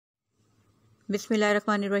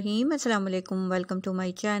Bismillahirrahmanirrahim. Assalamu alaikum. Welcome to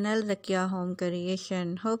my channel Zakia Home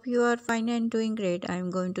Creation. Hope you are fine and doing great. I am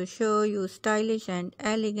going to show you stylish and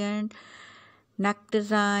elegant neck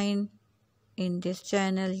design. In this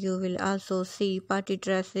channel you will also see party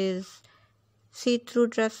dresses, see-through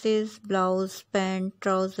dresses, blouse, pant,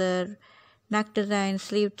 trouser, neck design,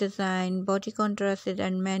 sleeve design, bodycon dresses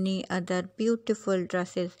and many other beautiful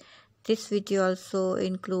dresses. This video also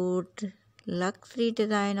include luxury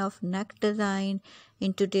design of neck design.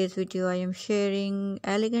 In today's video I am sharing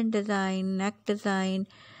elegant design, neck design.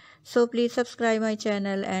 So please subscribe my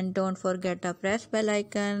channel and don't forget to press bell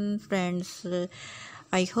icon. Friends,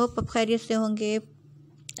 I hope आप खैरियत से होंगे।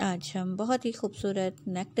 आज हम बहुत ही खूबसूरत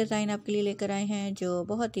नेक design आपके लिए लेकर आए हैं जो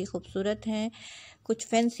बहुत ही खूबसूरत हैं। कुछ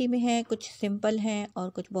फैंसी में हैं, कुछ सिंपल हैं और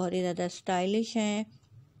कुछ बहुत ही ज़्यादा स्टाइलिश हैं।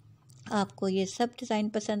 आपको ये सब डिज़ाइन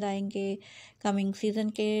पसंद आएंगे। कमिंग सीज़न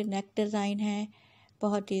के नेक डिज़ाइन हैं,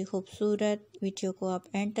 बहुत ही खूबसूरत। वीडियो को आप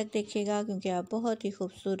एंड तक देखिएगा क्योंकि आप बहुत ही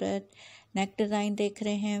खूबसूरत नेक डिज़ाइन देख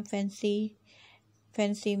रहे हैं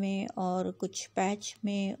फैंसी में और कुछ पैच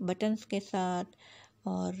में बटन्स के साथ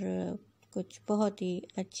और कुछ बहुत ही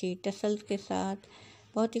अच्छी टसल्स के साथ।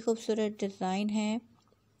 बहुत ही खूबसूरत डिज़ाइन है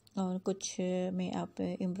और कुछ में आप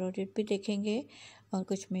एम्ब्रॉयडरी भी देखेंगे और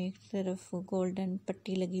कुछ में सिर्फ गोल्डन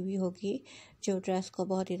पट्टी लगी हुई होगी जो ड्रेस को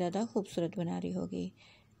बहुत ही ज़्यादा खूबसूरत बना रही होगी।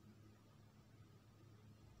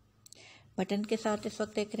 बटन के साथ इस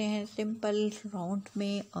वक्त देख रहे हैं सिंपल राउंड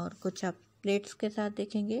में और कुछ आप प्लेट्स के साथ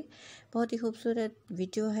देखेंगे। बहुत ही खूबसूरत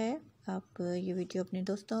वीडियो है। आप ये वीडियो अपने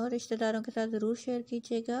दोस्तों और रिश्तेदारों के साथ ज़रूर शेयर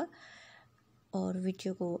कीजिएगा और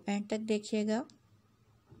वीडियो को एंड तक देखिएगा।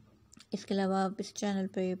 इसके अलावा आप इस चैनल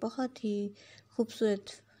पे बहुत ही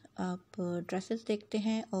खूबसूरत आप ड्रेसेस देखते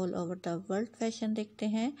हैं, all over the world fashion देखते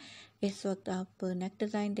हैं। इस वक्त आप नेक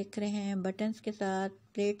डिज़ाइन देख रहे हैं बटन्स के साथ,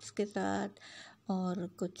 प्लेट्स के साथ और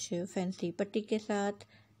कुछ फैंसी पट्टी के साथ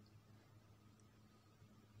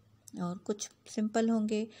और कुछ सिंपल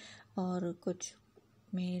होंगे और कुछ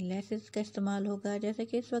में लेसेस का इस्तेमाल होगा। जैसे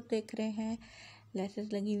कि इस वक्त देख रहे हैं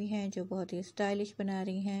लेसेस लगी हुई हैं जो बहुत ही स्टाइलिश बना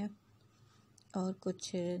रही हैं और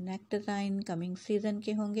कुछ नेक डिज़ाइन कमिंग सीज़न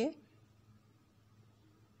के होंगे।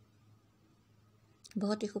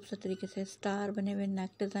 बहुत ही खूबसूरत तरीके से स्टार बने हुए नेक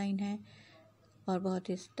डिज़ाइन है और बहुत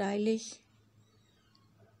ही स्टाइलिश,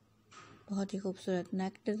 बहुत ही खूबसूरत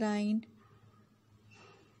नेक डिज़ाइन।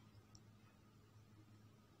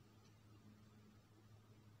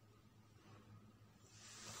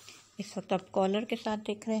 इस वक्त आप कॉलर के साथ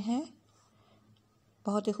देख रहे हैं,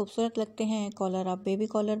 बहुत ही खूबसूरत लगते हैं। कॉलर आप बेबी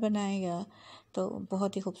कॉलर बनाएगा तो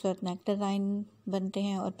बहुत ही खूबसूरत नेक डिज़ाइन बनते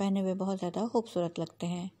हैं और पहने हुए बहुत ज़्यादा खूबसूरत लगते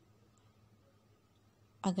हैं।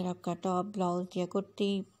 अगर आपका टॉप, ब्लाउज या कुर्ती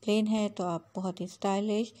प्लेन है तो आप बहुत ही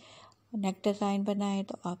स्टाइलिश नेक डिज़ाइन बनाएं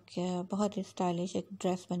तो आपका बहुत ही स्टाइलिश एक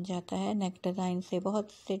ड्रेस बन जाता है। नेक डिज़ाइन से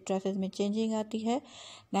बहुत से ड्रेसेस में चेंजिंग आती है,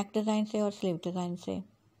 नेक डिज़ाइन से और स्लीव डिज़ाइन से।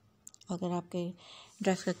 अगर आपके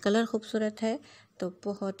ड्रेस का कलर खूबसूरत है तो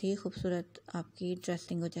बहुत ही खूबसूरत आपकी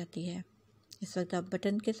ड्रेसिंग हो जाती है। इस वक्त आप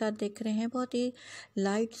बटन के साथ देख रहे हैं, बहुत ही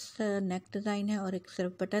लाइट नेक डिज़ाइन है और एक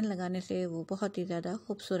सिर्फ बटन लगाने से वो बहुत ही ज़्यादा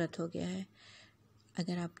खूबसूरत हो गया है।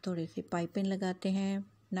 अगर आप थोड़ी सी पाइपिंग लगाते हैं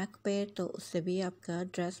नेक पे तो उससे भी आपका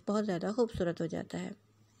ड्रेस बहुत ज़्यादा खूबसूरत हो जाता है।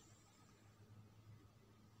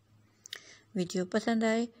 वीडियो पसंद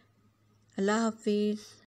आए, अल्लाह हाफिज़।